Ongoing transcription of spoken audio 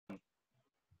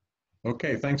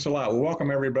Okay, thanks a lot. Well, welcome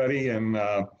everybody. And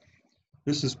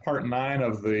this is part 9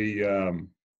 of the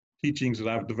teachings that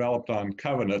I've developed on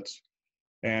covenants.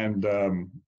 And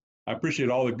I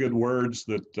appreciate all the good words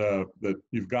that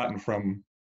you've gotten from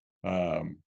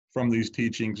these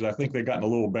teachings. I think they've gotten a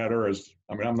little better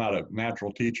I'm not a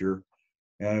natural teacher,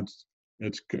 and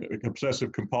it's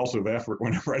obsessive compulsive effort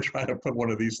whenever I try to put one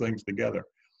of these things together.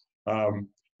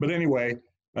 But anyway,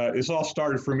 it's all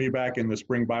started for me back in the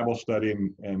spring Bible study,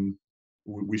 and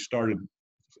we started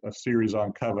a series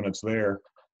on covenants there.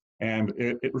 And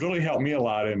it really helped me a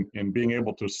lot in being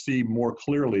able to see more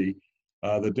clearly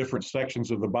the different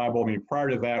sections of the Bible. I mean, prior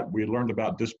to that, we learned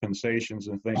about dispensations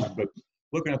and things, but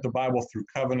looking at the Bible through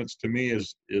covenants to me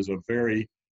is a very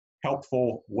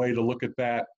helpful way to look at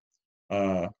that.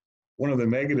 One of the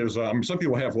negatives, some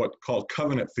people have what's called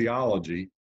covenant theology,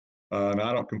 and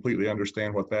I don't completely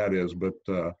understand what that is, but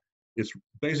it's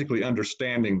basically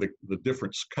understanding the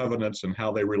different covenants and how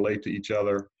they relate to each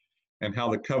other, and how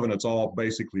the covenants all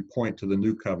basically point to the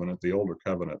new covenant, the older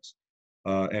covenants.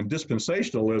 And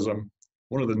dispensationalism,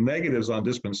 one of the negatives on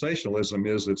dispensationalism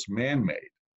is it's man-made.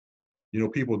 You know,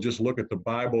 people just look at the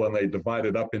Bible and they divide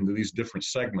it up into these different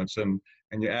segments, and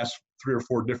you ask 3 or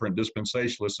 4 different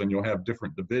dispensationalists and you'll have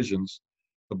different divisions.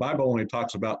 The Bible only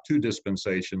talks about 2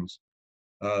 dispensations,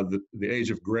 the age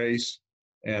of grace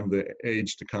and the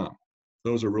age to come.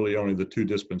 Those are really only the 2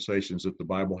 dispensations that the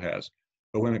Bible has.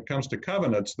 But when it comes to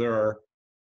covenants, there are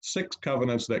 6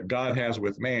 covenants that God has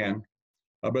with man,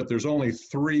 but there's only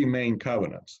 3 main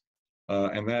covenants,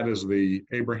 and that is the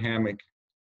Abrahamic,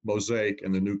 Mosaic,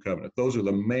 and the New Covenant. Those are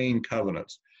the main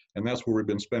covenants, and that's where we've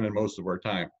been spending most of our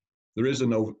time. There is a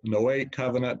Noahic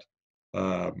covenant,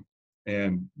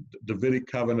 and Davidic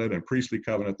covenant, and priestly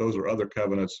covenant. Those are other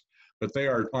covenants, but they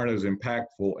aren't as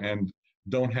impactful and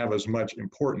don't have as much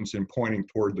importance in pointing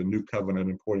toward the new covenant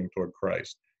and pointing toward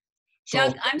Christ. So,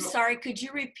 Doug, I'm sorry, could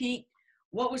you repeat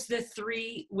what was the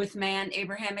 3 with man,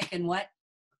 Abrahamic and what?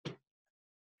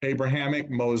 Abrahamic,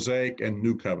 Mosaic, and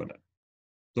New Covenant.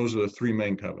 Those are the 3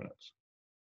 main covenants.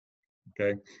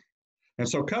 Okay? And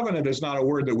so covenant is not a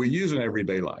word that we use in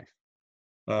everyday life.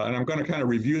 And I'm going to kind of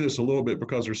review this a little bit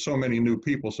because there's so many new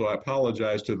people, so I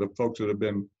apologize to the folks that have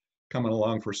been coming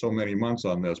along for so many months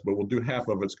on this, but we'll do half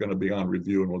of it's going to be on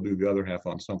review, and we'll do the other half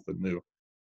on something new.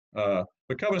 But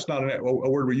covenant's not a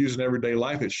word we use in everyday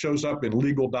life. It shows up in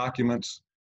legal documents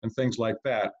and things like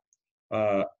that.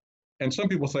 And some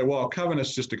people say, well, a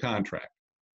covenant's just a contract.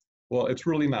 Well, it's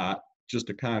really not just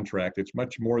a contract. It's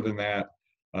much more than that.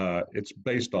 It's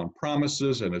based on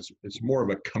promises, and it's more of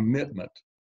a commitment.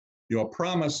 You know, a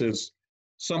promise is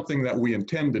something that we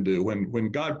intend to do. When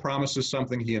God promises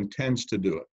something, he intends to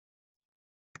do it.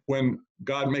 When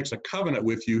God makes a covenant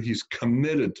with you, he's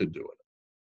committed to do it.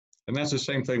 And that's the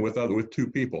same thing with 2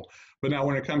 people. But now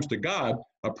when it comes to God,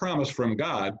 a promise from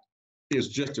God is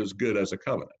just as good as a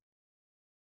covenant,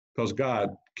 because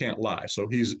God can't lie. So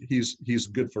he's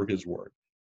good for his word.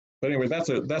 But anyway, that's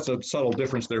a subtle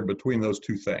difference there between those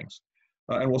 2 things.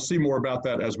 And we'll see more about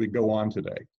that as we go on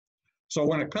today. So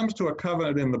when it comes to a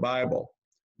covenant in the Bible,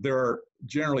 there are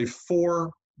generally 4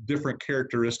 different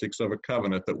characteristics of a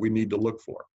covenant that we need to look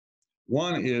for.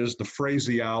 One is the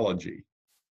phraseology.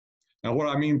 Now, what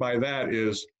I mean by that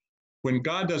is when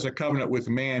God does a covenant with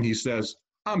man, he says,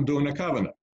 I'm doing a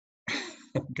covenant.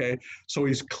 Okay, so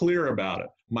he's clear about it.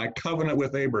 My covenant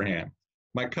with Abraham,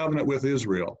 my covenant with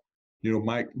Israel, you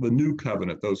know, the new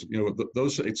covenant. Those, you know,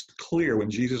 those. It's clear when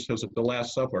Jesus says at the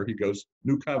Last Supper, he goes,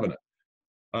 new covenant.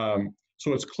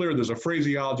 So it's clear there's a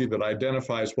phraseology that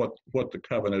identifies what the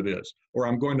covenant is. Or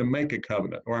I'm going to make a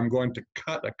covenant, or I'm going to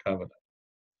cut a covenant.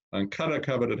 And cut a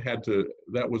covenant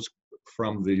that was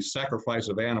from the sacrifice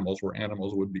of animals, where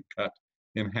animals would be cut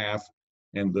in half,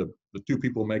 and the 2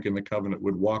 people making the covenant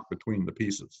would walk between the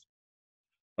pieces.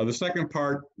 The second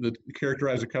part that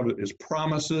characterizes a covenant is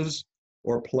promises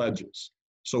or pledges.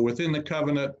 So within the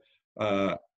covenant,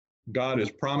 God is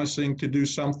promising to do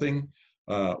something,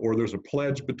 or there's a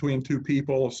pledge between 2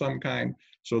 people of some kind.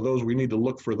 So those, we need to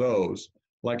look for those.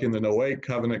 Like in the Noahic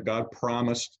covenant, God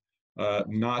promised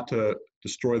not to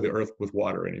destroy the earth with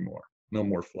water anymore, no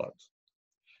more floods.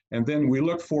 And then we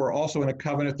look for also in a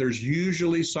covenant, there's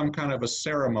usually some kind of a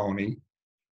ceremony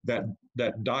that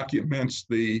documents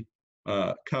the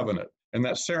covenant. And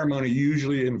that ceremony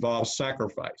usually involves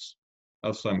sacrifice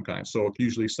of some kind. So it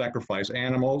usually sacrifice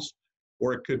animals,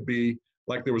 or it could be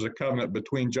like there was a covenant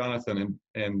between Jonathan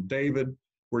and David,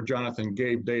 where Jonathan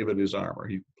gave David his armor.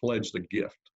 He pledged a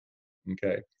gift.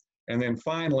 Okay. And then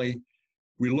finally,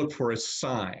 we look for a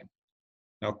sign.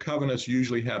 Now, covenants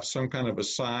usually have some kind of a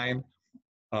sign.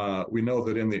 We know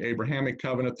that in the Abrahamic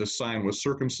covenant, the sign was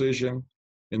circumcision.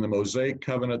 In the Mosaic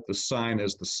covenant, the sign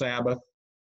is the Sabbath.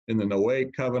 In the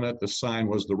Noahic covenant, the sign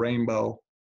was the rainbow.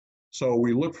 So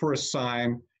we look for a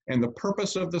sign, and the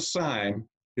purpose of the sign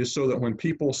is so that when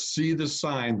people see the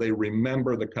sign, they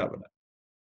remember the covenant.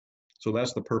 So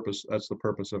that's the purpose. That's the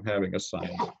purpose of having a sign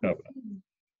of the covenant.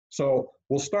 So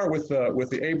we'll start with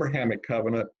the Abrahamic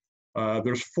covenant.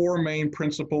 There's four main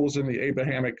principles in the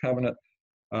Abrahamic covenant,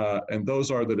 and those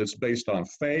are that it's based on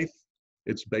faith,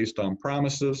 it's based on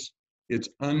promises, it's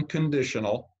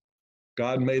unconditional.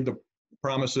 God made the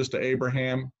promises to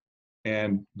Abraham,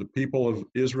 and the people of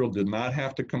Israel did not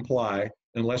have to comply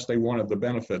unless they wanted the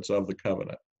benefits of the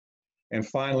covenant. And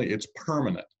finally, it's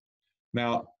permanent.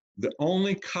 Now, the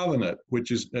only covenant,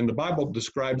 which is, and the Bible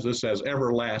describes this as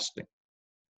everlasting.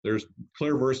 There's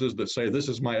clear verses that say, this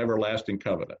is my everlasting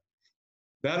covenant.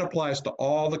 That applies to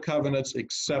all the covenants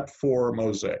except for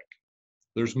Mosaic.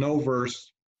 There's no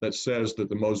verse that says that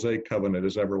the Mosaic covenant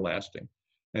is everlasting.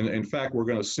 And in fact, we're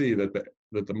going to see that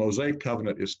the Mosaic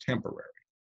covenant is temporary.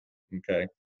 Okay.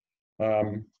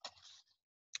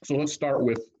 So let's start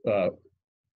with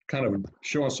kind of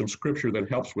showing some scripture that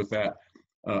helps with that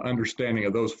understanding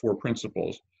of those four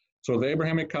principles. So the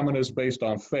Abrahamic covenant is based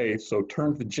on faith. So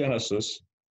turn to Genesis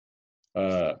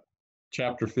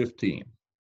chapter 15.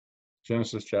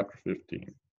 Genesis chapter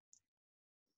 15.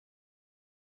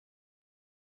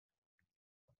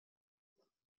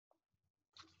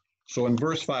 So in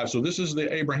verse 5, so this is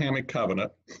the Abrahamic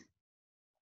covenant.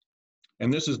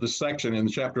 And this is the section in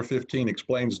chapter 15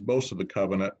 explains most of the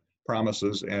covenant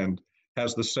promises and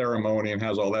has the ceremony and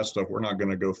has all that stuff. We're not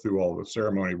going to go through all the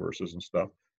ceremony verses and stuff.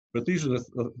 But these are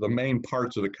the main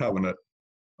parts of the covenant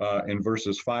in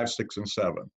verses 5, 6, and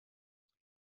 7.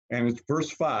 And in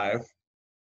verse 5,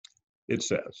 it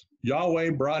says,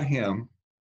 Yahweh brought him,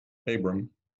 Abram,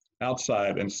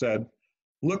 outside and said,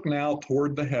 look now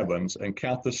toward the heavens and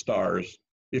count the stars,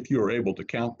 if you are able to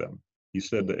count them. He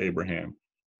said to Abraham,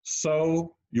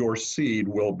 so your seed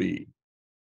will be.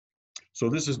 So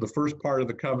this is the first part of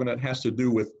the covenant, has to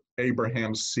do with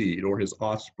Abraham's seed or his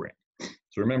offspring.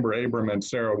 So remember, Abram and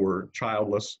Sarah were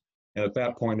childless, and at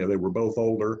that point they were both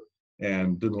older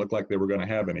and didn't look like they were going to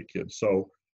have any kids. So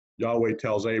Yahweh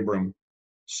tells Abram,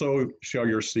 so shall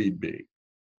your seed be.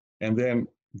 And then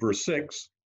verse 6,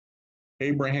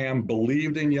 Abraham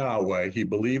believed in Yahweh, he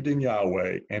believed in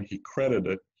Yahweh, and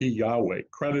Yahweh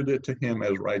credited to him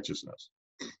as righteousness.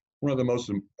 One of the most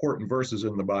important verses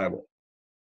in the Bible,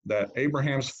 that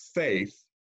Abraham's faith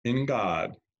in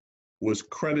God was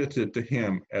credited to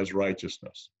him as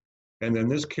righteousness. And then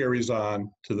this carries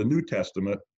on to the New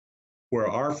Testament, where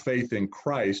our faith in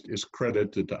Christ is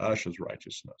credited to us as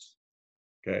righteousness.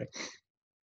 Okay.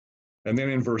 And then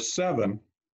in verse 7,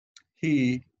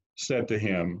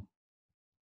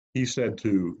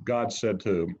 God said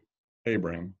to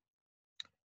Abraham,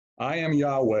 I am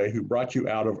Yahweh who brought you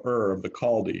out of Ur of the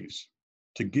Chaldees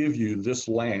to give you this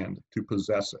land to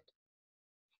possess it.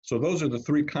 So those are the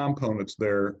three components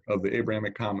there of the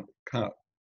Abrahamic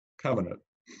covenant.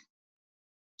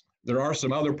 There are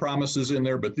some other promises in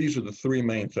there, but these are the three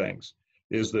main things,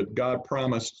 is that God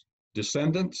promised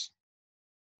descendants,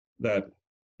 that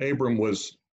Abram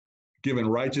was given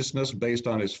righteousness based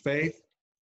on his faith,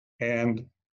 and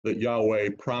that Yahweh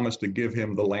promised to give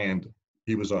him the land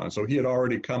he was on. So he had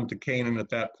already come to Canaan at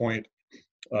that point,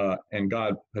 and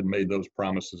God had made those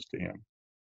promises to him.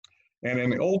 And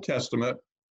in the Old Testament,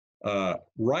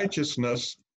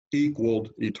 righteousness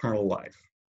equaled eternal life.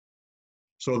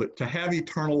 So that to have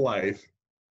eternal life,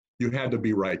 you had to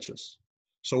be righteous.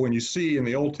 So when you see in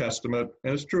the Old Testament,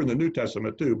 and it's true in the New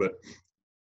Testament too, but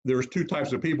there's two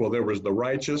types of people. There was the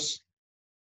righteous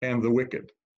and the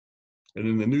wicked. And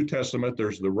in the New Testament,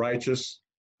 there's the righteous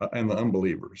and the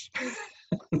unbelievers.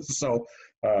 So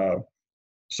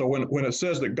when it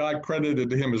says that God credited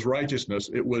to him as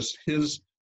righteousness, it was his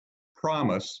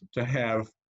promise to have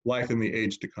life in the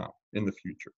age to come, in the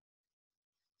future.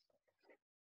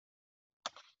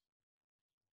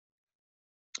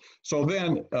 So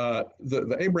then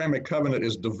the Abrahamic covenant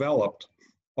is developed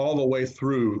all the way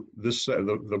through this,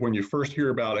 when you first hear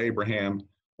about Abraham,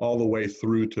 all the way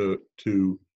through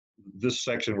to this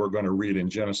section we're going to read in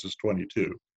Genesis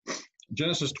 22.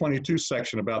 Genesis 22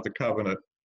 section about the covenant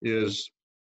is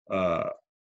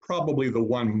probably the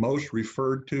one most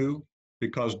referred to,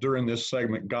 because during this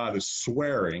segment, God is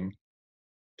swearing,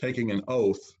 taking an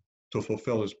oath to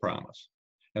fulfill his promise.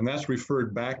 And that's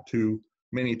referred back to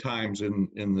many times in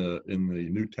the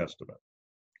New Testament.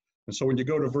 And so when you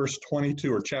go to verse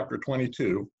 22 or chapter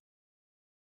 22,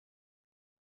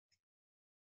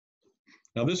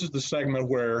 now this is the segment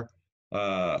where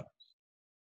God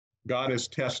is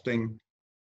testing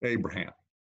Abraham.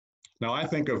 Now, I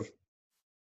think of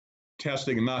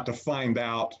testing not to find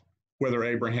out whether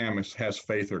Abraham has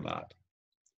faith or not,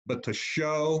 but to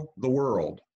show the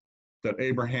world that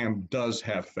Abraham does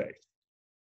have faith.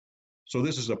 So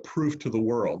this is a proof to the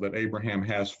world that Abraham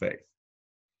has faith.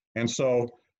 And so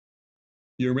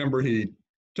you remember he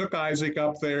took Isaac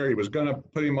up there. He was going to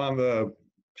put him on the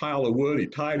pile of wood. He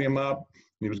tied him up.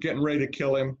 He was getting ready to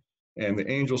kill him. And the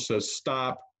angel says,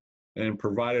 stop, and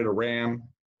provided a ram,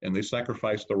 and they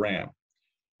sacrificed the ram.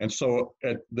 And so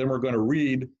then we're going to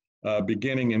read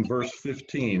beginning in verse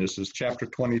 15. This is chapter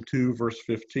 22, verse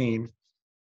 15.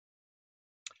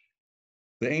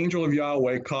 The angel of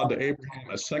Yahweh called to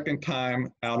Abraham a second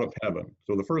time out of heaven.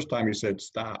 So the first time he said,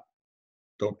 stop,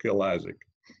 don't kill Isaac.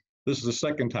 This is the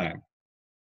second time.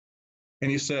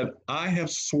 And he said, I have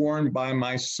sworn by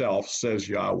myself, says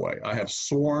Yahweh. I have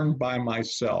sworn by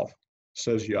myself,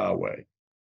 says Yahweh.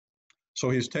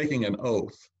 So he's taking an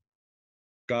oath.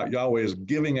 God, Yahweh is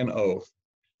giving an oath.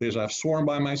 He says, I've sworn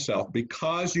by myself,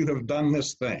 because you have done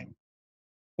this thing.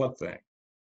 What thing?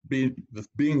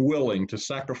 Being willing to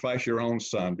sacrifice your own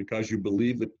son because you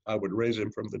believe that I would raise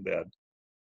him from the dead.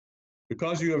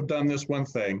 Because you have done this one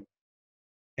thing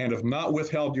and have not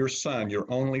withheld your son, your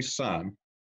only son.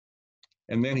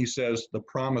 And then he says the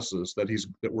promises that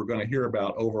we're going to hear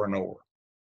about over and over.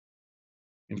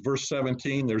 In verse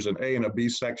 17, there's an A and a B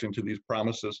section to these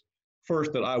promises.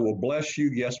 First, that I will bless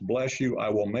you. Yes, bless you. I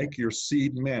will make your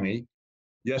seed many.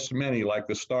 Yes, many, like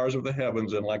the stars of the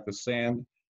heavens and like the sand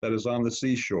that is on the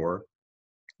seashore.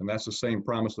 And that's the same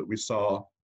promise that we saw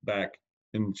back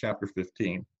in chapter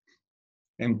 15.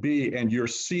 And B, and your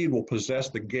seed will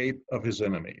possess the gate of his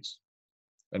enemies.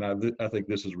 And I think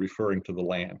this is referring to the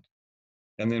land.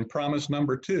 And then promise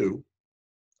number 2,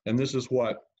 and this is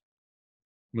what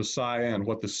Messiah and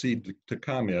what the seed to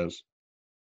come is.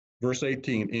 Verse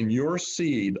 18, in your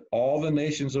seed, all the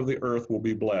nations of the earth will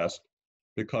be blessed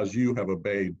because you have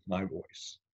obeyed my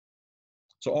voice.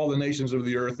 So all the nations of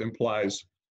the earth implies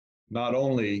not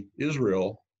only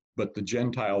Israel, but the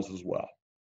Gentiles as well.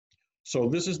 So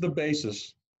this is the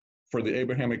basis for the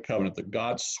Abrahamic covenant, that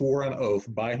God swore an oath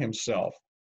by himself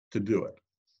to do it.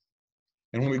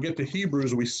 And when we get to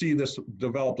Hebrews, we see this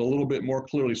developed a little bit more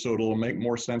clearly, so it'll make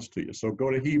more sense to you. So go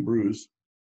to Hebrews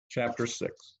chapter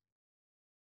 6.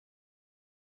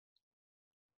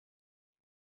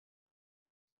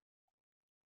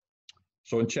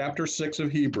 So in chapter 6 of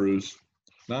Hebrews,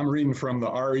 now I'm reading from the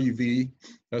REV,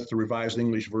 that's the Revised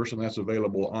English Version, that's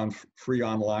available on free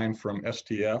online from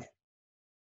STF.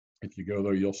 If you go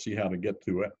there, you'll see how to get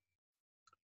to it.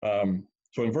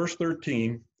 So in verse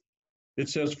 13, it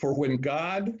says, for when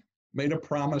God made a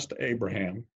promise to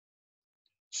Abraham,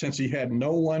 since he had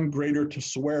no one greater to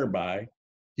swear by,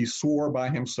 he swore by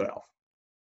himself.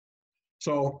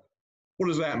 So what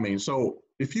does that mean? So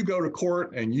if you go to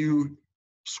court and you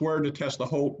swear to tell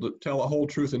the whole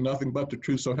truth and nothing but the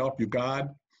truth, so help you God,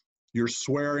 you're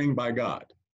swearing by God,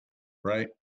 right?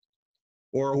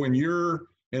 Or when you're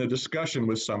in a discussion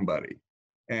with somebody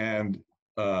and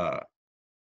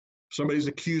somebody's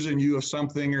accusing you of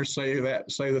something, or say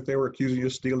that they were accusing you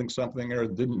of stealing something or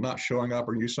not showing up,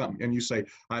 or you something, and you say,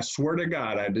 I swear to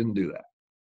God I didn't do that.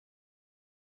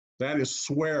 That is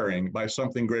swearing by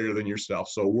something greater than yourself.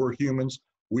 So we're humans,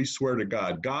 we swear to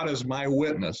God. God is my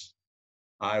witness,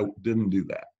 I didn't do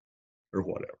that, or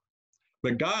whatever.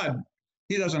 But God,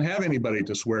 he doesn't have anybody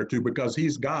to swear to because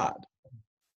he's God,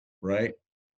 right?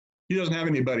 He doesn't have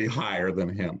anybody higher than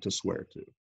him to swear to.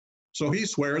 So he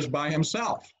swears by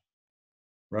himself,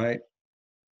 right?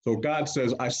 So God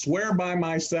says, I swear by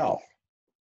myself.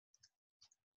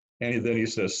 And then he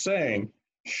says, saying,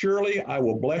 surely I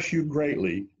will bless you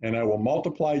greatly, and I will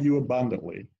multiply you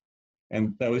abundantly.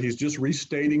 And he's just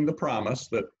restating the promise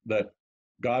that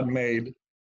God made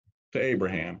to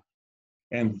Abraham.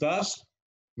 And thus,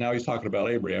 now he's talking about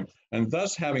Abraham, and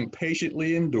thus having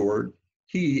patiently endured,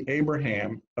 he,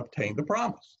 Abraham, obtained the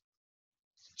promise.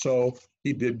 So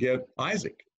he did get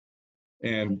Isaac,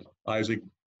 and Isaac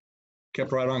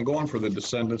kept right on going for the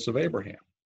descendants of Abraham.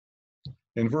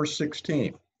 In verse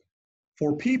 16,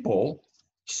 for people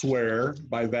swear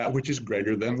by that which is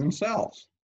greater than themselves,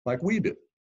 like we do.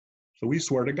 So we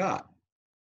swear to God.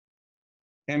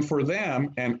 And for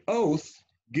them, an oath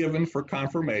given for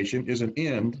confirmation is an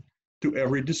end to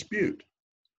every dispute.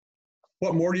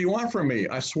 What more do you want from me?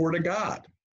 I swore to God.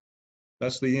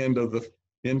 That's the end of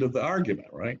the argument,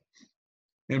 right?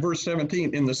 In verse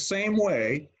 17, in the same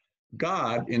way,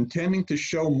 God, intending to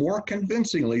show more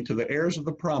convincingly to the heirs of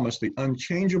the promise the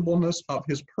unchangeableness of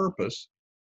his purpose,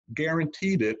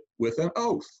 guaranteed it with an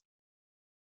oath.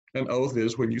 An oath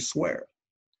is when you swear.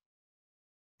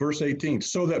 Verse 18,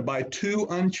 so that by two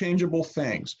unchangeable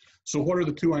things. So what are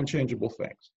the two unchangeable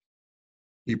things?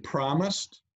 He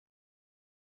promised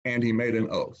and he made an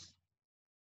oath.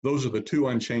 Those are the two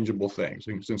unchangeable things.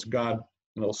 And since God,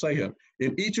 and I'll say him,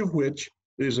 in each of which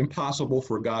it is impossible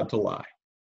for God to lie.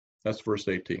 That's verse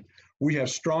 18. We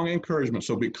have strong encouragement.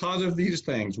 So because of these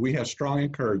things, we have strong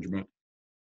encouragement,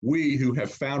 we who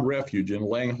have found refuge in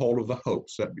laying hold of the hope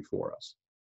set before us.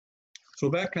 So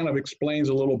that kind of explains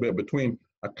a little bit between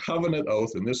a covenant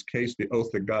oath, in this case, the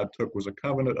oath that God took was a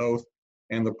covenant oath,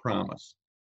 and the promise.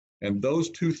 And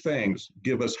those two things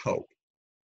give us hope.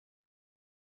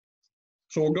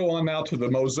 So we'll go on now to the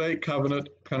Mosaic covenant,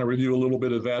 kind of review a little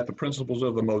bit of that. The principles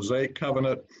of the Mosaic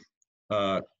covenant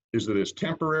is that it's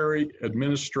temporary,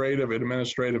 administrative.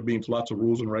 Administrative means lots of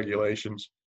rules and regulations,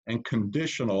 and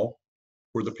conditional,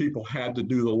 where the people had to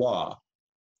do the law.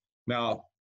 Now,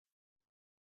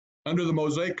 under the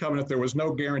Mosaic covenant, there was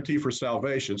no guarantee for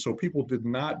salvation, so people did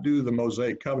not do the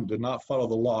Mosaic covenant, did not follow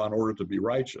the law in order to be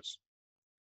righteous.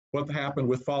 What happened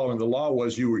with following the law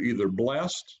was you were either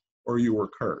blessed or you were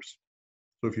cursed.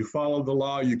 So if you followed the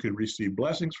law, you could receive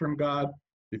blessings from God.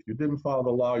 If you didn't follow the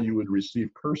law, you would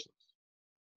receive curses.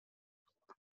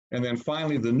 And then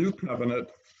finally, the new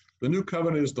covenant. The new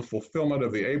covenant is the fulfillment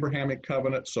of the Abrahamic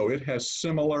covenant, so it has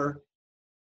similar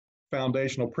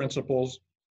foundational principles.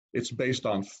 It's based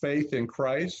on faith in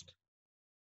Christ.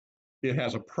 It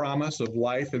has a promise of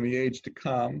life in the age to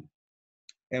come,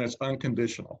 and it's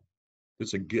unconditional.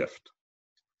 It's a gift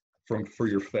for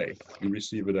your faith. You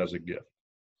receive it as a gift.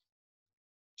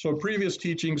 So in previous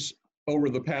teachings over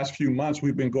the past few months,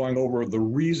 we've been going over the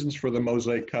reasons for the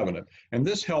Mosaic covenant. And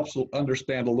this helps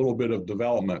understand a little bit of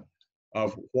development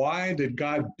of why did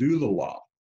God do the law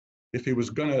if he was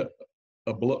going to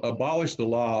abolish the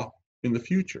law in the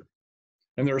future.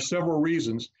 And there are several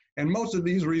reasons. And most of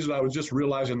these reasons, I was just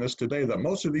realizing this today, that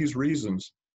most of these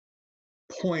reasons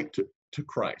point to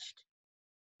Christ.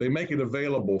 They make it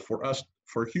available for us,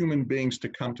 for human beings to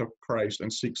come to Christ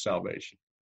and seek salvation.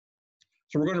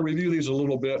 So we're going to review these a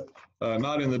little bit,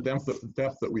 not in the depth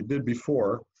that we did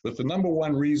before, but the number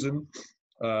one reason,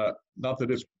 not that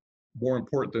it's more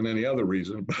important than any other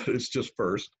reason, but it's just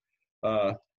first,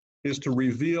 is to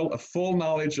reveal a full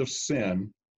knowledge of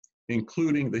sin,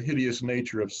 including the hideous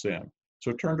nature of sin.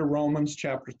 So turn to Romans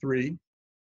chapter 3.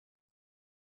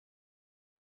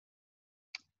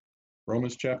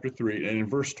 Romans chapter 3, and in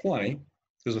verse 20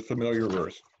 is a familiar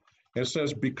verse. It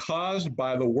says, because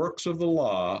by the works of the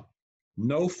law,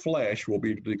 no flesh will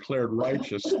be declared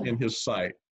righteous in his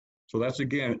sight. So that's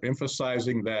again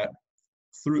emphasizing that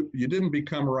you didn't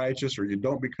become righteous, or you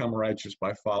don't become righteous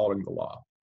by following the law.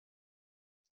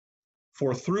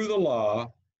 For through the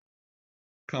law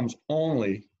comes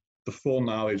only the full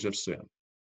knowledge of sin.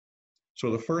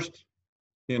 So the first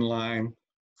in line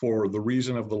for the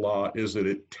reason of the law is that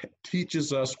it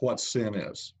teaches us what sin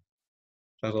is.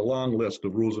 It has a long list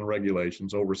of rules and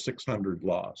regulations, over 600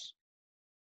 laws.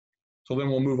 So then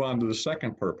we'll move on to the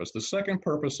second purpose. The second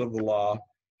purpose of the law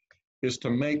is to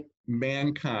make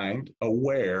mankind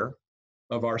aware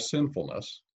of our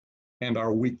sinfulness and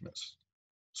our weakness.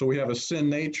 So we have a sin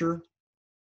nature,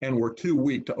 and we're too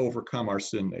weak to overcome our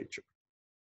sin nature.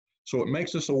 So it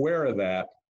makes us aware of that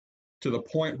to the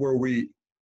point where we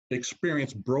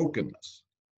experience brokenness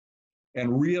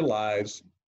and realize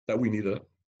that we need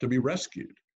to be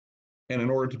rescued. And in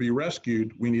order to be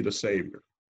rescued, we need a Savior.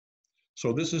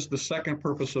 So this is the second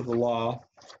purpose of the law,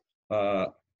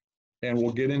 and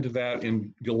we'll get into that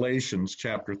in Galatians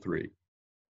chapter 3.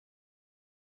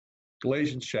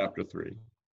 Galatians chapter 3.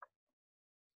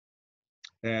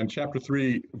 And chapter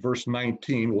 3, verse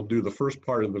 19, we'll do the first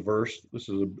part of the verse. This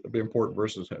is a big important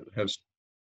verse. It has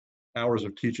hours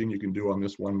of teaching you can do on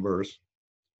this one verse.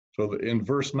 So in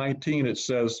verse 19, it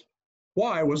says,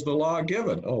 why was the law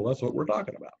given? Oh, that's what we're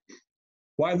talking about.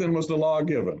 Why then was the law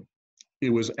given? It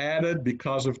was added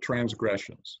because of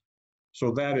transgressions.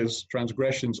 So that is,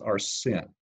 transgressions are sin.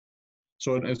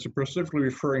 So it's specifically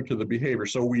referring to the behavior.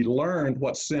 So we learned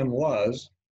what sin was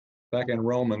back in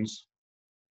Romans,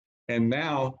 and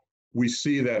now we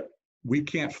see that we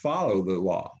can't follow the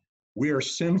law. We are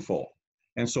sinful,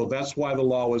 and so that's why the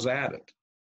law was added.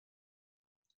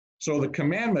 So the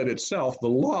commandment itself, the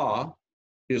law,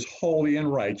 is holy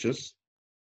and righteous,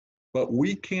 but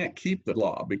we can't keep the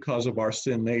law because of our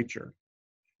sin nature.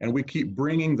 And we keep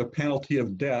bringing the penalty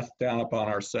of death down upon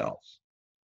ourselves.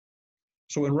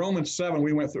 So in Romans 7,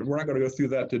 we went through, we're not going to go through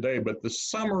that today, but the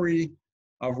summary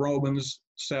of Romans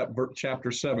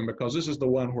chapter 7, because this is the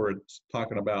one where it's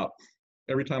talking about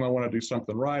every time I want to do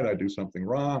something right, I do something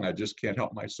wrong. I just can't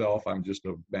help myself. I'm just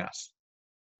a mess.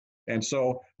 And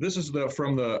so this is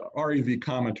from the REV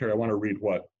commentary. I want to read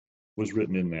what was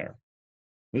written in there.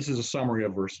 This is a summary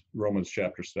of Romans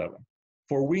chapter 7.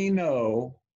 For we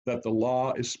know that the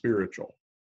law is spiritual.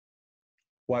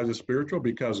 Why is it spiritual?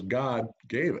 Because God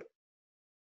gave it.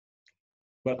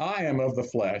 But I am of the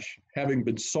flesh, having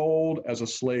been sold as a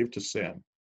slave to sin.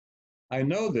 I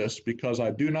know this because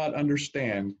I do not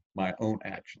understand my own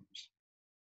actions.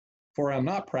 For I'm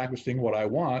not practicing what I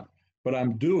want, but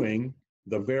I'm doing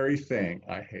the very thing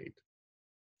I hate.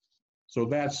 So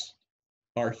that's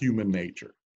our human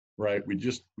nature, right? We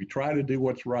try to do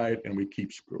what's right and we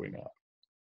keep screwing up.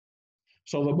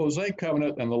 So the Mosaic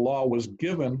covenant and the law was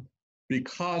given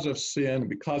because of sin,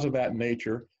 because of that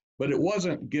nature, but it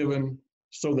wasn't given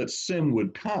so that sin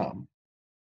would come.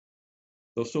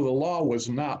 So the law was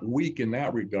not weak in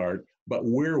that regard, but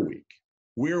we're weak.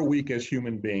 We're weak as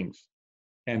human beings,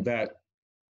 and that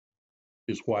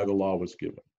is why the law was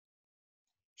given.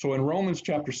 So in Romans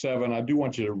chapter 7, I do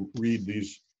want you to read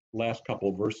these last couple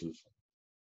of verses.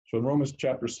 So in Romans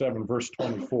chapter 7, verse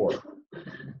 24.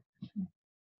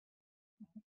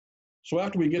 So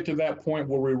after we get to that point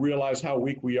where we realize how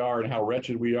weak we are and how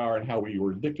wretched we are and how we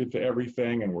were addicted to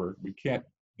everything and we can't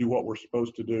do what we're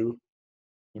supposed to do,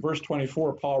 in verse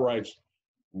 24, Paul writes,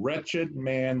 "Wretched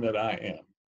man that I am."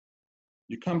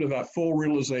 You come to that full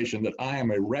realization that I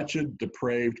am a wretched,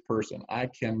 depraved person. I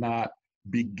cannot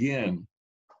begin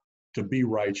to be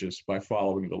righteous by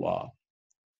following the law.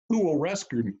 Who will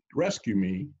rescue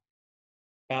me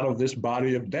out of this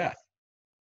body of death?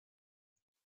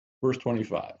 Verse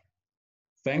 25.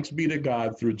 Thanks be to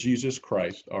God through Jesus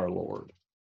Christ our Lord.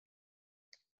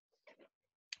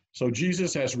 So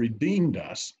Jesus has redeemed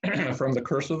us from the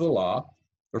curse of the law,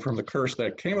 or from the curse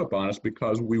that came upon us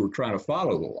because we were trying to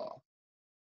follow the law.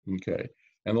 Okay.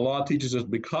 And the law teaches us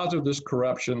because of this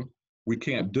corruption, we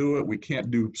can't do it. We can't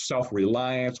do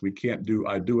self-reliance. We can't do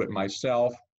I do it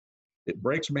myself. It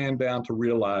breaks man down to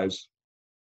realize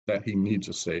that he needs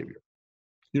a savior.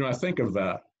 I think of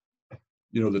that,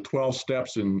 the 12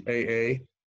 steps in AA.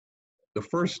 The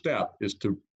first step is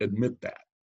to admit that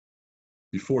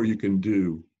before you can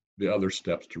do the other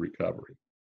steps to recovery.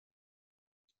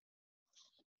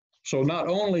 So not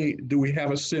only do we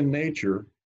have a sin nature,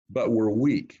 but we're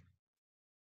weak.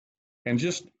 And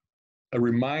just a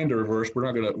reminder verse, we're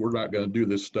not gonna do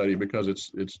this study because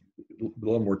it's a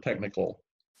little more technical.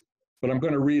 But I'm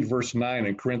going to read verse 9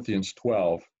 in Corinthians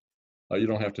 12. You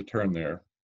don't have to turn there.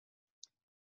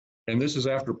 And this is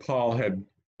after Paul had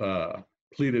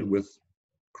pleaded with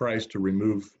Christ to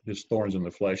remove his thorns in the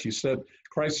flesh.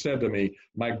 Christ said to me,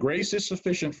 "My grace is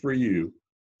sufficient for you,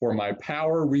 for my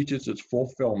power reaches its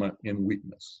fulfillment in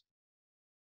weakness."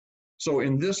 So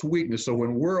in this weakness, so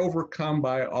when we're overcome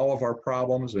by all of our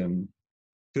problems, and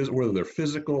whether they're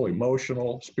physical,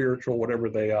 emotional, spiritual, whatever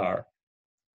they are,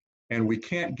 and we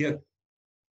can't get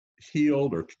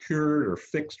healed or cured or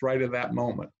fixed right at that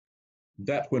moment,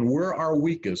 that when we're our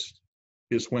weakest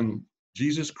is when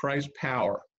Jesus Christ's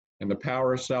power and the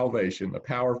power of salvation, the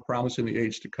power of promise in the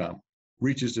age to come,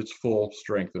 reaches its full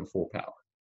strength and full power.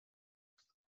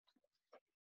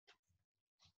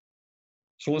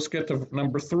 So let's get to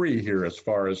number 3 here as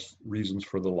far as reasons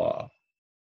for the law.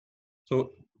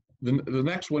 So the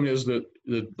next one is that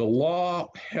the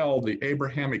law held the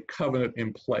Abrahamic covenant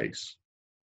in place.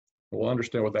 We'll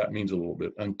understand what that means a little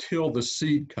bit. Until the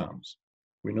seed comes.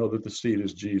 We know that the seed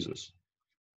is Jesus.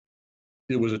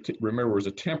 Remember, it was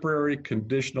a temporary,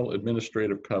 conditional,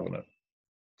 administrative covenant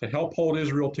to help hold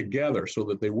Israel together so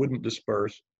that they wouldn't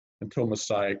disperse until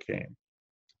Messiah came.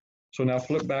 So now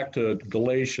flip back to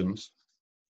Galatians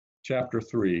chapter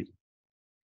 3.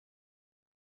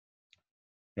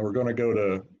 And we're going to go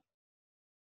to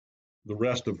the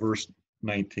rest of verse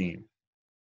 19.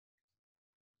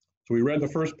 So we read the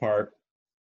first part,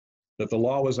 that the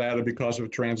law was added because of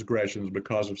transgressions,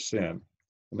 because of sin.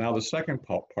 And now the second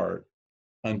part,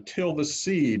 until the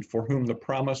seed for whom the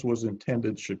promise was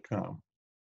intended should come.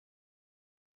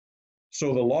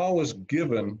 So the law was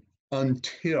given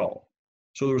until.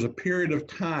 So there was a period of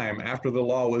time after the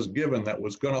law was given that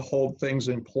was going to hold things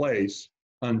in place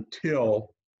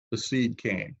until the seed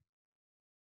came.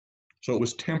 So it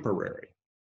was temporary.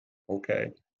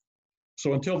 Okay.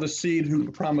 So until the seed whom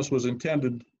the promise was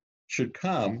intended should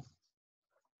come,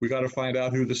 we got to find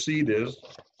out who the seed is.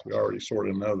 We already sort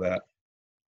of know that.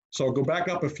 So go back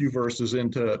up a few verses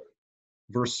into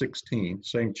verse 16,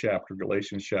 same chapter,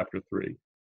 Galatians chapter 3.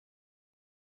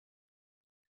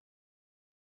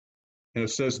 And it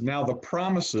says, now the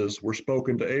promises were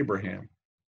spoken to Abraham.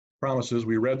 Promises,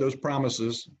 we read those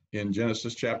promises in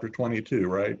Genesis chapter 22,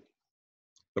 right?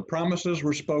 The promises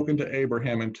were spoken to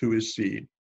Abraham and to his seed.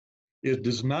 It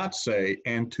does not say,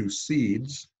 and to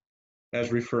seeds,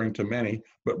 as referring to many,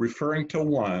 but referring to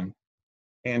one,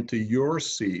 and to your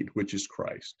seed, which is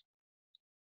Christ.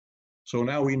 So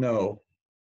now we know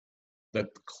that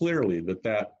clearly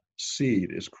that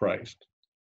seed is Christ.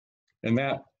 And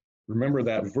that, remember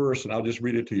that verse, and I'll just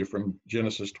read it to you from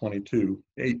Genesis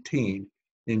 22:18.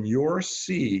 In your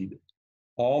seed,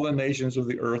 all the nations of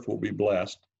the earth will be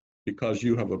blessed because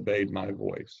you have obeyed my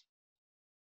voice.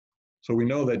 So we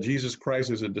know that Jesus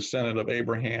Christ is a descendant of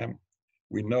Abraham.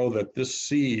 We know that this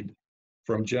seed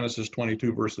from Genesis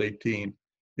 22, verse 18,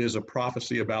 is a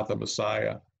prophecy about the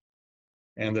Messiah,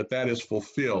 and that is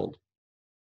fulfilled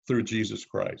through Jesus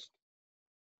Christ.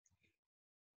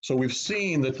 So we've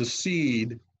seen that the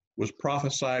seed was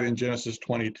prophesied in Genesis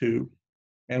 22,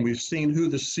 and we've seen who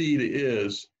the seed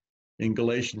is in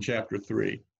Galatians chapter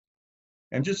 3.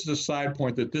 And just as a side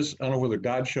point that this, I don't know whether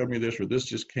God showed me this or this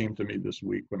just came to me this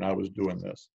week when I was doing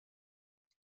this.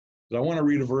 I want to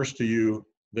read a verse to you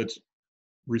that's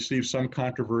received some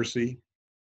controversy,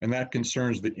 and that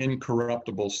concerns the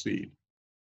incorruptible seed.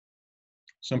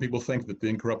 Some people think that the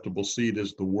incorruptible seed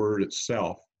is the word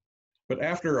itself. But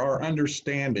after our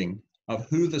understanding of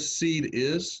who the seed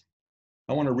is,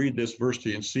 I want to read this verse to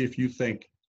you and see if you think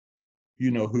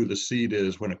you know who the seed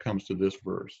is when it comes to this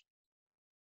verse.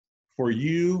 For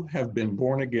you have been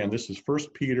born again. This is 1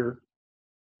 Peter,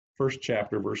 first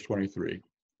chapter, verse 23.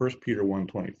 1 Peter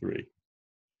 1:23.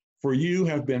 For you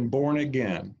have been born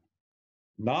again,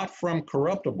 not from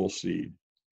corruptible seed,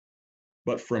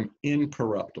 but from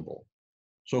incorruptible.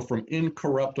 So from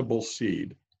incorruptible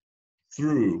seed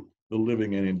through the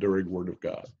living and enduring word of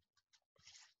God.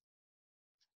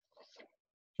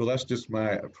 So that's just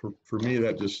for me,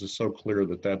 that just is so clear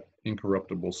that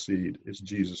incorruptible seed is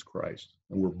Jesus Christ.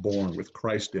 And we're born with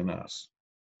Christ in us,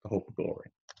 the hope of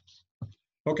glory.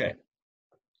 Okay,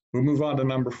 we'll move on to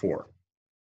number 4.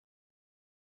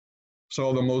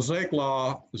 So the Mosaic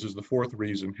law, this is the 4th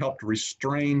reason, helped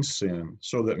restrain sin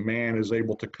so that man is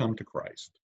able to come to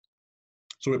Christ.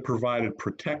 So it provided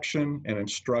protection and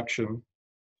instruction,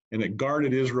 and it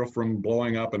guarded Israel from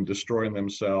blowing up and destroying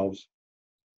themselves.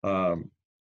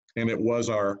 And it was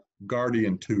our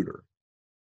guardian tutor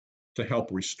to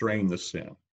help restrain the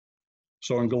sin.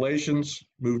 So in Galatians,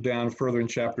 move down further in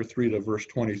chapter 3 to verse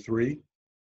 23.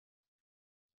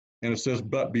 And it says,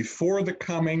 but before the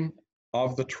coming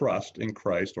of the trust in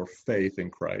Christ, or faith in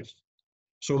Christ.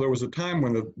 So there was a time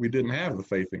when we didn't have the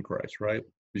faith in Christ, right?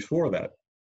 Before that,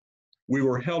 we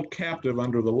were held captive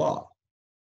under the law,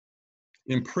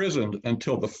 imprisoned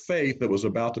until the faith that was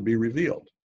about to be revealed.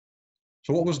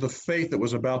 So what was the faith that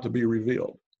was about to be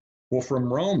revealed? Well,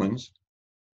 from Romans,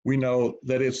 we know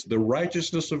that it's the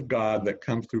righteousness of God that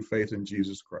comes through faith in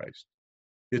Jesus Christ.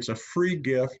 It's a free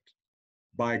gift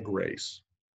by grace.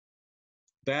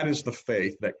 That is the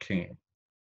faith that came.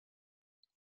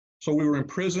 So we were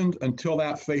imprisoned until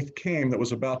that faith came that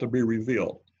was about to be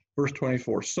revealed. Verse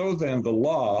 24, so then the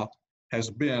law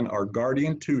has been our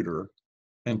guardian tutor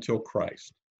until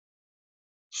Christ,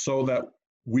 so that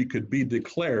we could be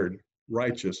declared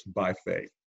righteous by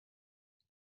faith.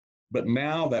 But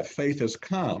now that faith has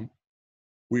come,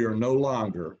 we are no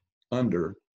longer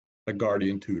under a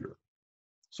guardian tutor.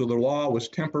 So the law was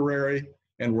temporary,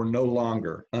 and we're no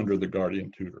longer under the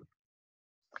guardian tutor.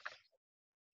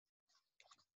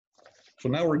 So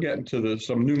now we're getting to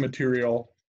some new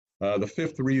material. The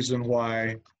 5th reason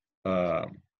why the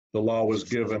law was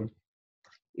given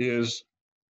is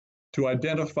to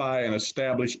identify and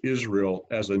establish Israel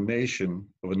as a nation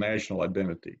of a national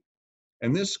identity.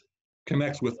 And this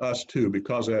connects with us too,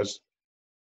 because as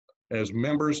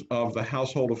members of the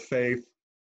household of faith,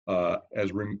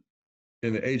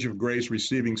 in the age of grace,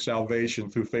 receiving salvation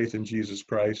through faith in Jesus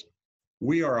Christ,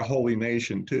 we are a holy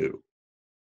nation too.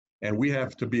 And we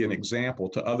have to be an example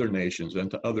to other nations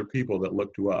and to other people that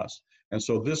look to us. And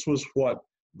so this was what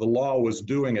the law was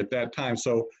doing at that time.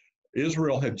 So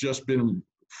Israel had just been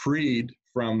freed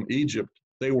from Egypt.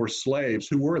 They were slaves.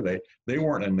 Who were they? They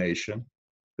weren't a nation.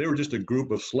 They were just a group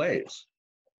of slaves,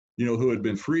 who had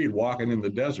been freed walking in the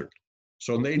desert.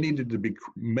 So they needed to be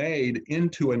made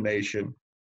into a nation,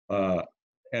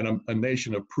 and a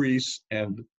nation of priests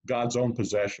and God's own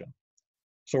possession.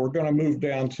 So we're going to move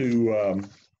down to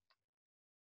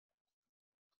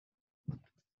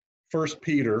 1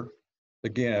 Peter,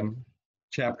 again,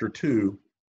 chapter 2,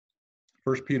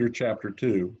 1 Peter chapter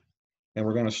 2, and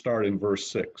we're going to start in verse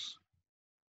 6.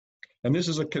 And this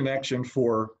is a connection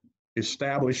for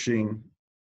establishing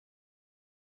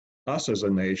us as a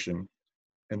nation,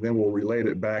 and then we'll relate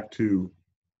it back to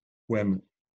when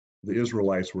the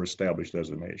Israelites were established as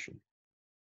a nation.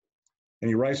 And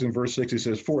he writes in verse 6, he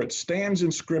says, "For it stands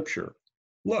in Scripture,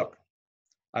 look,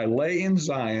 I lay in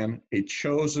Zion a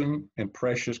chosen and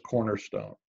precious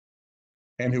cornerstone,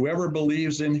 and whoever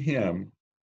believes in him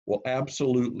will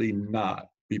absolutely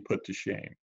not be put to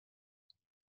shame.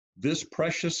 This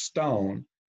precious stone,"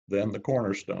 then the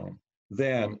cornerstone,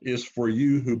 "then is for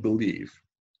you who believe."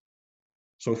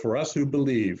 So for us who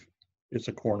believe, it's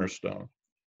a cornerstone.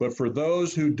 But for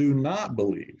those who do not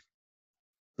believe,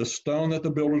 the stone that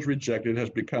the builders rejected has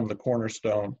become the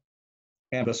cornerstone,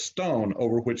 and a stone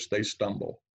over which they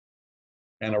stumble,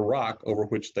 and a rock over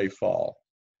which they fall.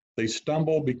 They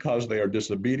stumble because they are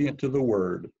disobedient to the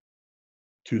word.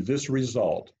 To this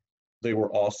result, they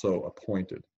were also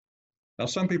appointed. Now,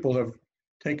 some people have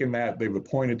taken that, they've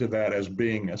appointed to that as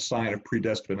being a sign of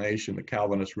predestination. The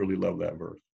Calvinists really love that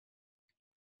verse.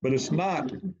 But it's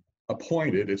not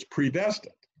appointed, it's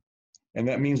predestined. And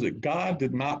that means that God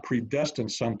did not predestine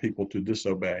some people to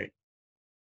disobey,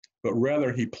 but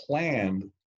rather he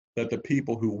planned that the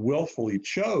people who willfully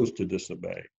chose to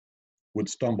disobey would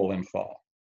stumble and fall.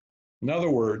 In other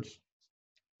words,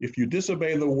 if you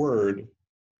disobey the word,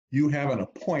 you have an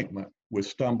appointment with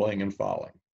stumbling and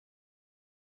falling.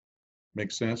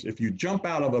 Makes sense? If you jump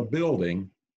out of a building,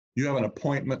 you have an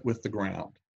appointment with the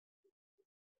ground.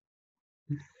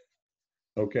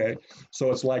 Okay, so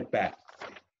it's like that.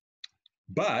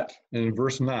 But in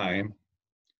verse 9,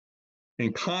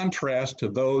 in contrast to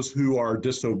those who are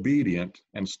disobedient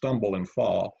and stumble and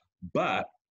fall, but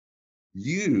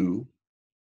you,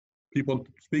 people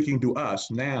speaking to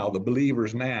us now, the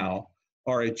believers now,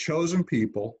 are a chosen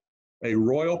people, a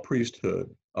royal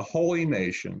priesthood, a holy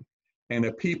nation, and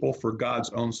a people for God's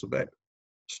own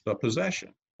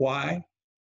possession. Why?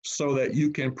 So that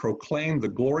you can proclaim the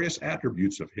glorious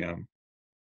attributes of him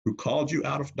who called you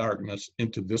out of darkness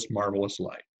into this marvelous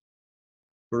light.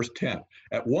 Verse 10,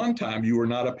 at one time you were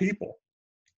not a people,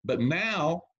 but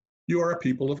now you are a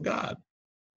people of God.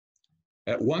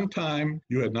 At one time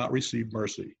you had not received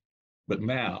mercy, but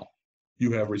now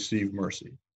you have received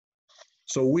mercy.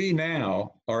 So we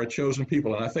now are a chosen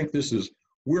people, and I think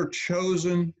we're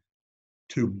chosen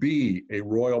to be a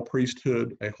royal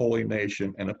priesthood, a holy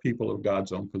nation, and a people of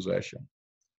God's own possession.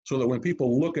 So that when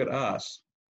people look at us,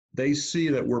 they see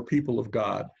that we're people of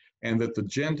God, and that the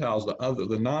Gentiles,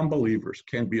 the non-believers,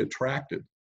 can be attracted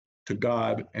to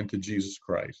God and to Jesus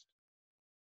Christ.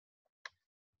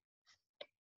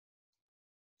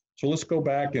 So let's go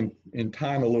back in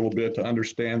time a little bit to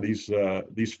understand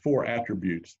these four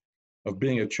attributes of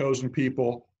being a chosen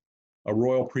people, a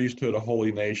royal priesthood, a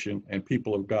holy nation, and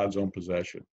people of God's own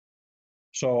possession.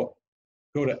 So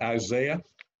go to Isaiah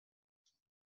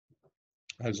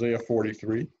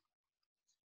 43.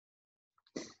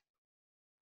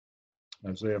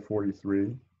 Isaiah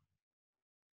 43.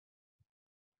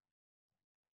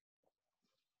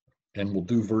 And we'll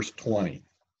do verse 20.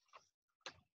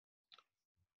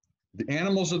 The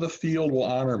animals of the field will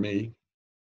honor me,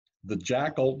 the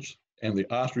jackals and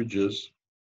the ostriches,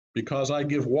 because I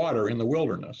give water in the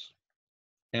wilderness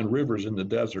and rivers in the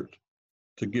desert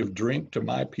to give drink to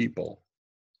my people,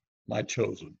 my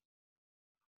chosen.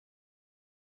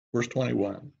 Verse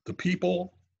 21, the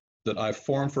people that I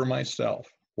formed for myself.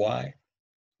 Why?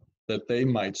 That they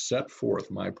might set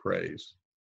forth my praise.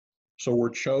 So we're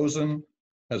chosen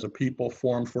as a people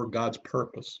formed for God's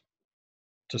purpose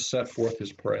to set forth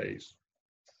his praise.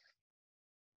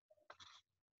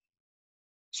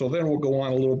 So then we'll go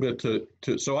on a little bit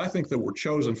so I think that we're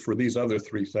chosen for these other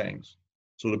three things.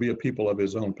 So to be a people of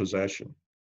his own possession.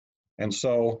 And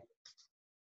so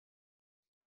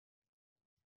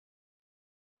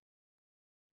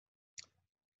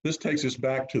this takes us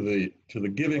back to the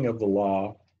giving of the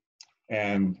law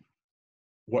and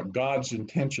what God's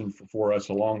intention for us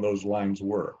along those lines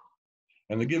were.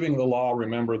 And the giving of the law,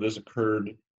 remember, this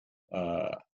occurred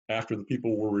after the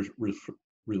people were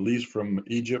released from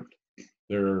Egypt.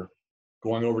 They're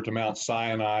going over to Mount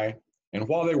Sinai. And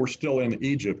while they were still in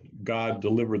Egypt, God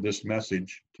delivered this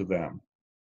message to them.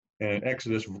 And in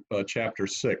Exodus chapter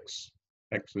 6.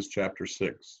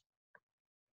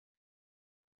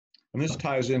 And this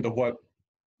ties into what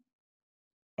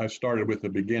I started with at the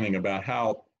beginning about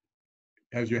how,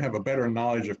 as you have a better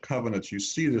knowledge of covenants, you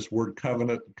see this word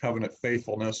covenant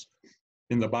faithfulness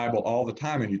in the Bible all the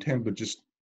time, and you tend to just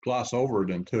gloss over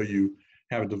it until you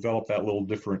have developed that little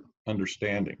different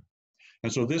understanding.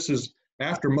 And so this is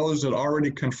after Moses had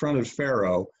already confronted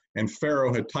Pharaoh, and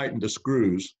Pharaoh had tightened the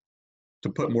screws to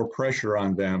put more pressure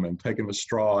on them and taken the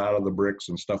straw out of the bricks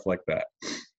and stuff like that.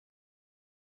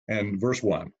 And verse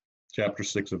 1, chapter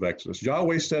 6 of Exodus,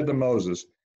 Yahweh said to Moses,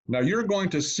 now you're going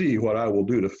to see what I will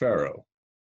do to Pharaoh,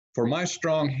 for my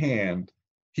strong hand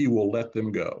he will let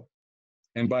them go.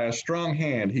 And by a strong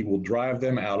hand, he will drive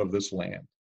them out of this land.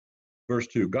 Verse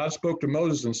 2, God spoke to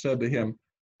Moses and said to him,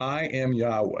 I am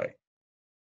Yahweh.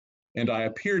 And I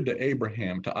appeared to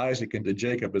Abraham, to Isaac, and to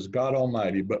Jacob as God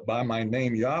Almighty, but by my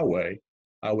name Yahweh,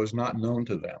 I was not known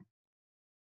to them.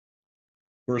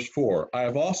 Verse 4, I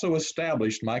have also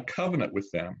established my covenant with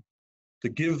them to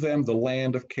give them the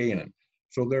land of Canaan.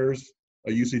 So there's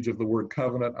a usage of the word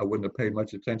covenant. I wouldn't have paid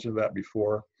much attention to that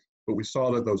before, but we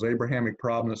saw that those Abrahamic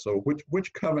promises. So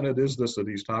which covenant is this that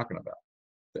he's talking about?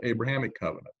 The Abrahamic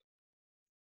covenant.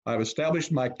 I've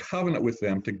established my covenant with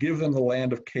them to give them the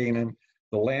land of Canaan,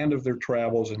 the land of their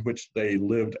travels in which they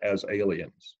lived as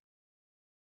aliens.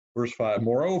 Verse 5,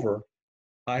 moreover,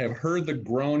 I have heard the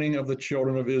groaning of the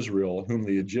children of Israel, whom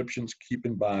the Egyptians keep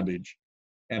in bondage,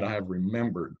 and I have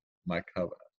remembered my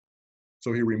covenant.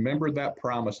 So he remembered that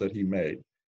promise that he made,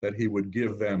 that he would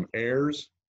give them heirs,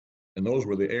 and those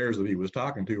were the heirs that he was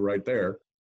talking to right there,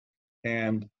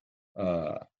 and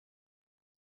the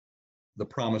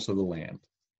promise of the land.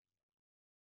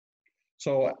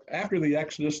 So after the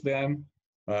Exodus, then,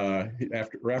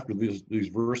 after these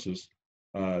verses,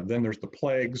 then there's the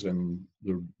plagues and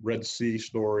the Red Sea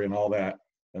story and all that,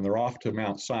 and they're off to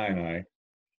Mount Sinai.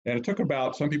 And it took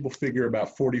about, some people figure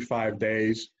about 45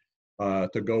 days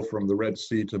to go from the Red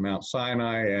Sea to Mount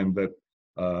Sinai, and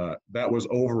that was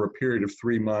over a period of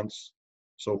 3 months.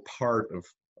 So part of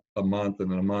a month,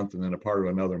 and then a month, and then a part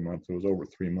of another month. It was over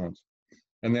 3 months.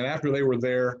 And then after they were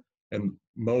there, and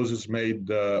Moses made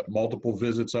multiple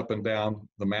visits up and down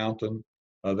the mountain,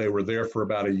 they were there for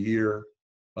about a year.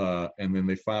 And then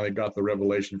they finally got the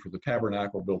revelation for the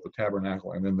tabernacle, built the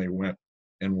tabernacle, and then they went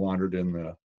and wandered in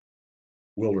the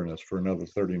wilderness for another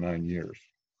 39 years.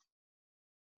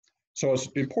 So it's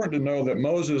important to know that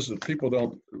Moses, people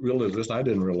don't realize this, I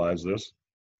didn't realize this,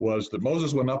 was that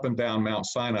Moses went up and down Mount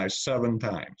Sinai 7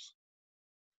 times.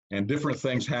 And different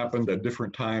things happened at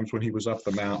different times when he was up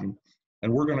the mountain.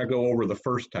 And we're going to go over the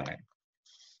first time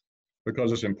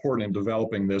because it's important in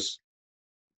developing this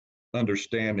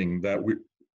understanding that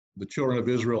the children of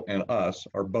Israel and us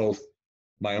are both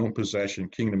my own possession,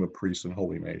 kingdom of priests and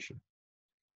holy nation.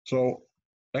 So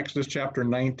Exodus chapter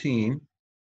 19,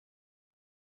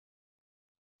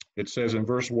 it says in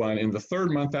verse 1, in the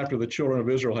 3rd month after the children of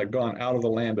Israel had gone out of the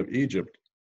land of Egypt,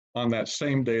 on that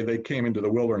same day they came into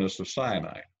the wilderness of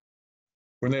Sinai.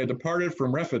 When they had departed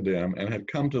from Rephidim and had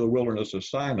come to the wilderness of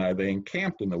Sinai, they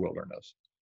encamped in the wilderness.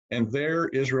 And there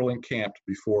Israel encamped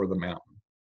before the mountain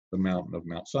of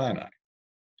Mount Sinai.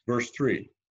 Verse 3,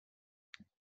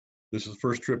 this is the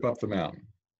first trip up the mountain.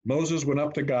 Moses went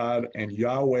up to God, and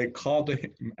Yahweh called to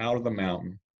him out of the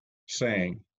mountain,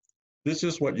 saying, this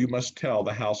is what you must tell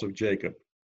the house of Jacob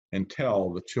and tell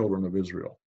the children of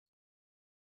Israel.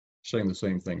 Saying the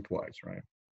same thing twice, right?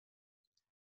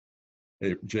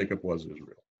 Jacob was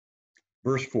Israel.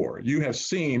 Verse 4, you have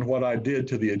seen what I did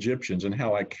to the Egyptians and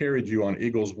how I carried you on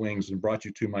eagle's wings and brought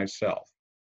you to myself.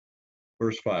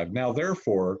 Verse 5, now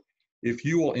therefore, if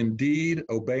you will indeed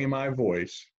obey my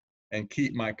voice and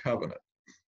keep my covenant.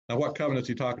 Now what covenant is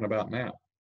he talking about now?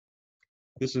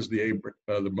 This is the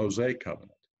Mosaic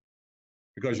covenant.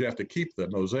 Because you have to keep the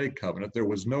Mosaic covenant. There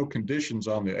was no conditions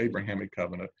on the Abrahamic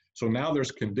covenant. So now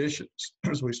there's conditions.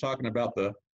 So he's talking about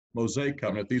the Mosaic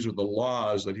covenant. These are the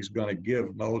laws that he's going to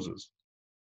give Moses.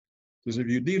 He says, if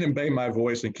you indeed obey my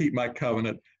voice and keep my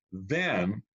covenant,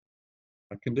 then,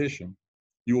 a condition,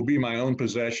 you will be my own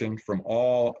possession from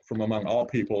among all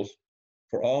peoples,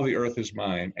 for all the earth is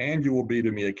mine, and you will be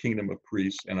to me a kingdom of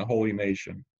priests and a holy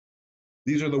nation.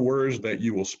 These are the words that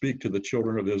you will speak to the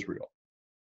children of Israel.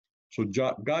 So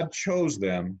God chose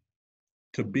them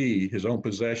to be his own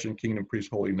possession, kingdom, priest,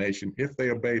 holy nation, if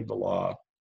they obeyed the law.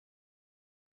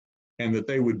 And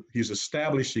that he's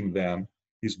establishing them,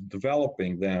 he's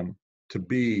developing them to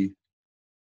be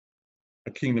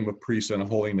a kingdom of priests and a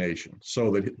holy nation,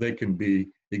 so that they can be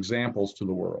examples to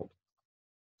the world.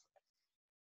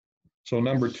 So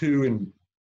number 2,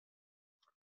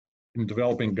 in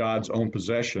developing God's own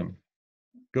possession,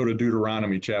 go to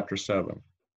Deuteronomy chapter 7.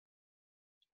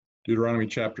 Deuteronomy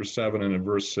chapter 7 and in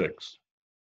verse 6.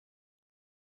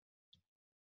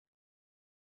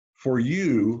 For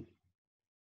you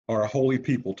are a holy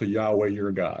people to Yahweh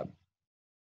your God.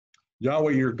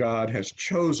 Yahweh your God has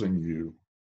chosen you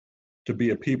to be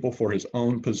a people for his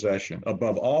own possession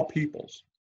above all peoples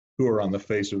who are on the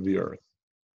face of the earth.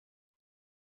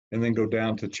 And then go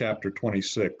down to chapter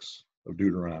 26 of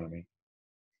Deuteronomy.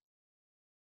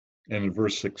 And in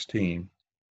verse 16.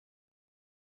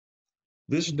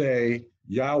 This day,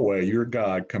 Yahweh, your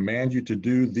God, command you to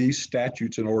do these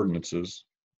statutes and ordinances.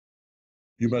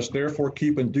 You must therefore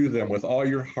keep and do them with all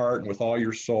your heart and with all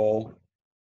your soul.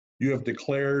 You have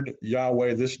declared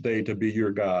Yahweh this day to be your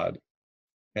God,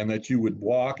 and that you would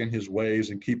walk in his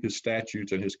ways and keep his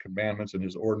statutes and his commandments and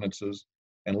his ordinances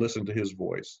and listen to his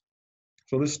voice.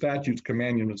 So this statutes,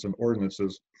 commandments, and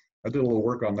ordinances, I did a little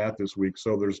work on that this week.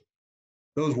 So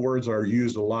those words are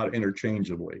used a lot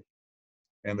interchangeably,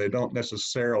 and they don't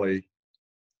necessarily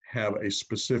have a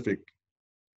specific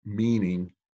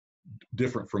meaning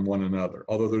different from one another.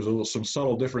 Although there's some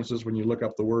subtle differences when you look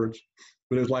up the words,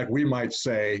 but it's like we might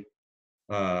say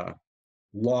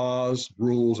laws,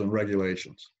 rules, and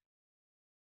regulations.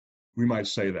 We might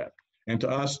say that. And to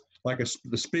us, like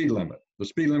the speed limit. The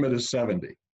speed limit is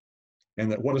 70.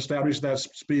 And what established that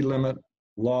speed limit?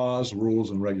 Laws,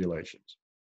 rules, and regulations.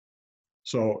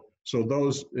 So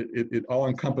those, it all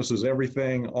encompasses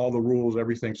everything, all the rules,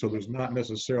 everything. So there's not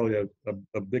necessarily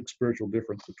a big spiritual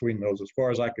difference between those as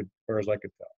far as I could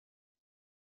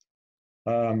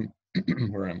tell.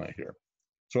 Where am I here?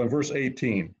 So in verse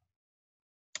 18,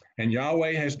 and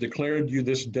Yahweh has declared you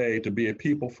this day to be a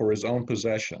people for his own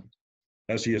possession,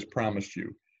 as he has promised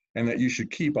you, and that you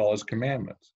should keep all his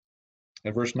commandments.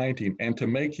 And verse 19, and to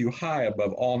make you high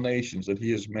above all nations that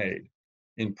he has made,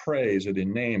 in praise and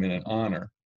in name and in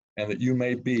honor, and that you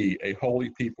may be a holy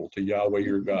people to Yahweh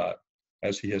your God,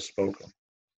 as he has spoken.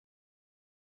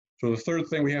 So the third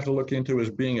thing we have to look into is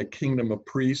being a kingdom of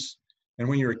priests. And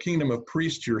when you're a kingdom of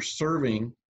priests, you're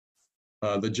serving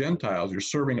the Gentiles, you're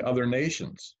serving other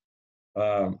nations.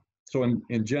 So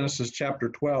in Genesis chapter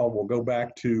 12, we'll go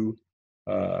back to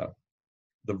the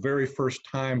very first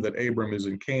time that Abram is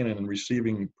in Canaan and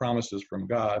receiving promises from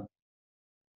God.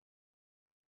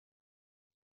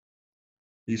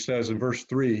 He says in verse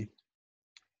 3,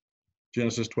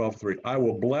 Genesis 12:3, I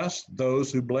will bless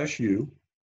those who bless you,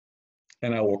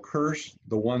 and I will curse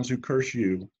the ones who curse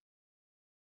you,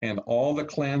 and all the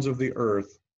clans of the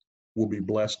earth will be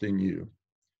blessed in you.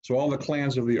 So all the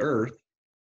clans of the earth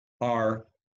are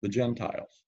the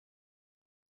Gentiles.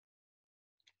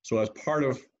 So as part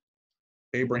of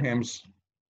Abraham's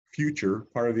future,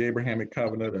 part of the Abrahamic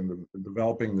covenant and the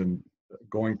developing and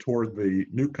going toward the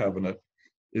new covenant,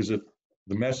 is that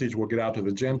the message will get out to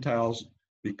the Gentiles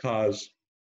because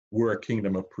we're a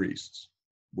kingdom of priests.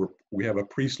 We have a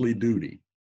priestly duty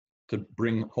to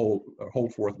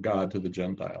hold forth God to the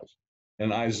Gentiles.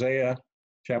 In Isaiah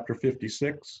chapter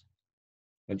 56,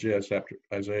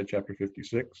 Isaiah chapter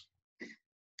 56,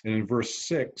 and in verse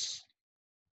 6,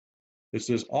 it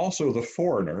says, also the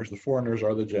foreigners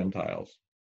are the Gentiles,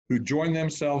 who join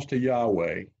themselves to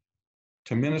Yahweh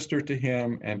to minister to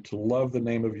him and to love the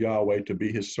name of Yahweh, to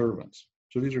be his servants.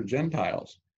 So these are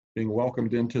Gentiles being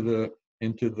welcomed into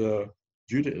the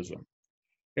Judaism.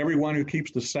 Everyone who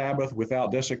keeps the Sabbath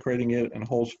without desecrating it and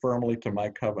holds firmly to my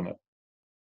covenant.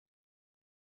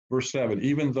 Verse 7,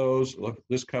 even those,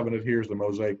 this covenant here is the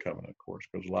Mosaic covenant, of course,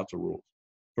 because there's lots of rules.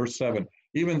 Verse 7,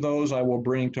 even those I will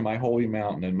bring to my holy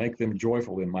mountain and make them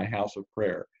joyful in my house of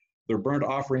prayer. Their burnt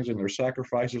offerings and their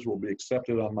sacrifices will be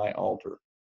accepted on my altar.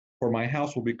 For my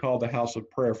house will be called the house of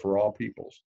prayer for all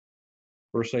peoples.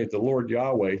 Verse 8, the Lord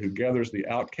Yahweh, who gathers the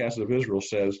outcasts of Israel,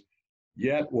 says,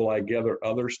 yet will I gather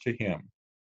others to him,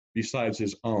 besides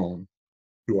his own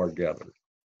who are gathered.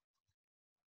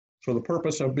 So the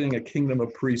purpose of being a kingdom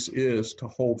of priests is to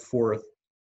hold forth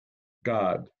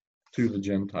God to the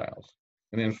Gentiles.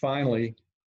 And then finally,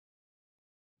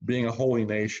 being a holy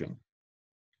nation.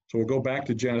 So we'll go back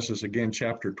to Genesis again,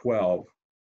 chapter 12.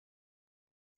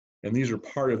 And these are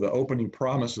part of the opening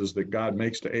promises that God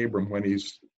makes to Abram when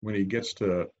he gets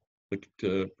to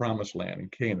the promised land in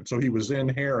Canaan. So he was in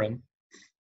Haran,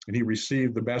 and he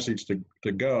received the message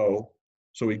to go.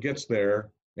 So he gets there,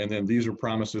 and then these are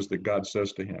promises that God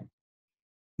says to him.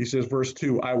 He says, verse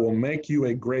 2, I will make you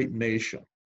a great nation,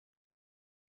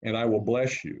 and I will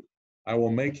bless you. I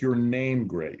will make your name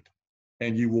great,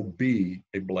 and you will be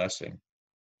a blessing.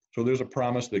 So there's a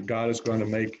promise that God is going to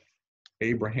make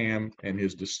Abraham and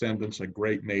his descendants a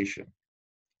great nation.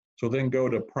 So then go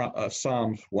to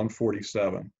Psalms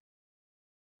 147.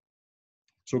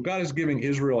 So God is giving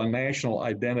Israel a national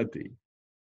identity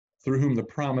through whom the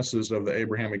promises of the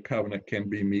Abrahamic covenant can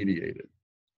be mediated.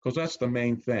 Because that's the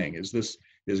main thing, is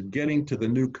getting to the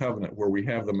new covenant where we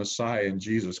have the Messiah and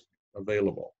Jesus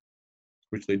available,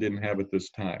 which they didn't have at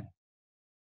this time.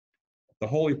 The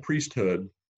holy priesthood,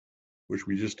 which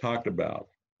we just talked about,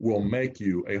 will make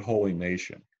you a holy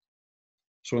nation.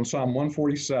 So in Psalm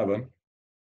 147,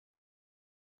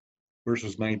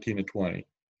 verses 19 to 20,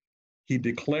 he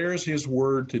declares his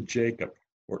word to Jacob,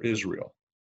 or Israel,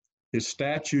 his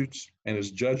statutes and his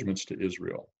judgments to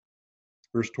Israel.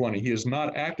 Verse 20, he has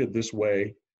not acted this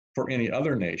way for any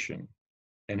other nation,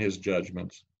 and his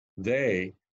judgments.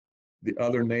 They, the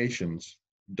other nations,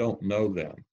 don't know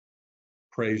them.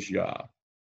 Praise Yah.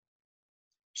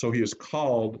 So he has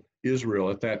called Israel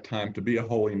at that time to be a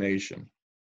holy nation,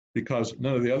 because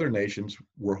none of the other nations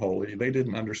were holy. They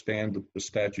didn't understand the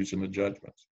statutes and the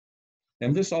judgments.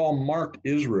 And this all marked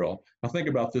Israel. Now think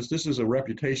about this. This is a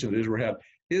reputation that Israel had.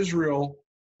 Israel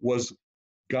was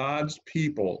God's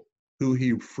people who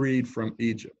he freed from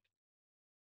Egypt.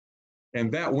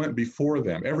 And that went before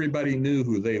them. Everybody knew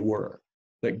who they were,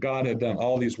 that God had done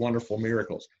all these wonderful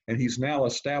miracles. And he's now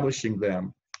establishing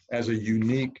them as a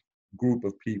unique group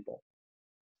of people.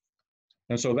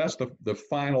 And so that's the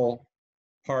final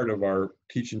part of our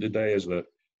teaching today, is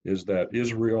that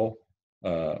Israel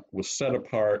was set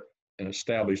apart and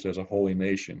established as a holy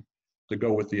nation, to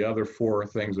go with the other four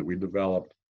things that we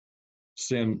developed.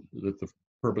 Sin, that the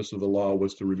purpose of the law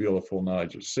was to reveal the full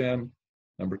knowledge of sin.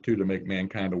 Number 2, to make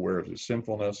mankind aware of his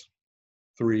sinfulness.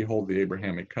 3, hold the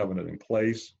Abrahamic covenant in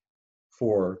place.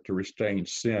 4, to restrain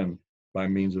sin by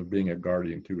means of being a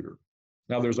guardian tutor.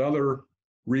 Now, there's other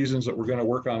reasons that we're going to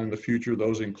work on in the future.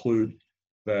 Those include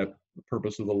that the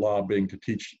purpose of the law being to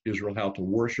teach Israel how to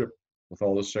worship with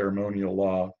all the ceremonial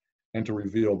law, and to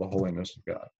reveal the holiness of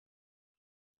God.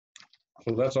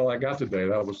 So that's all I got today.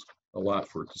 That was a lot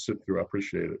to sit through. I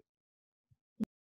appreciate it.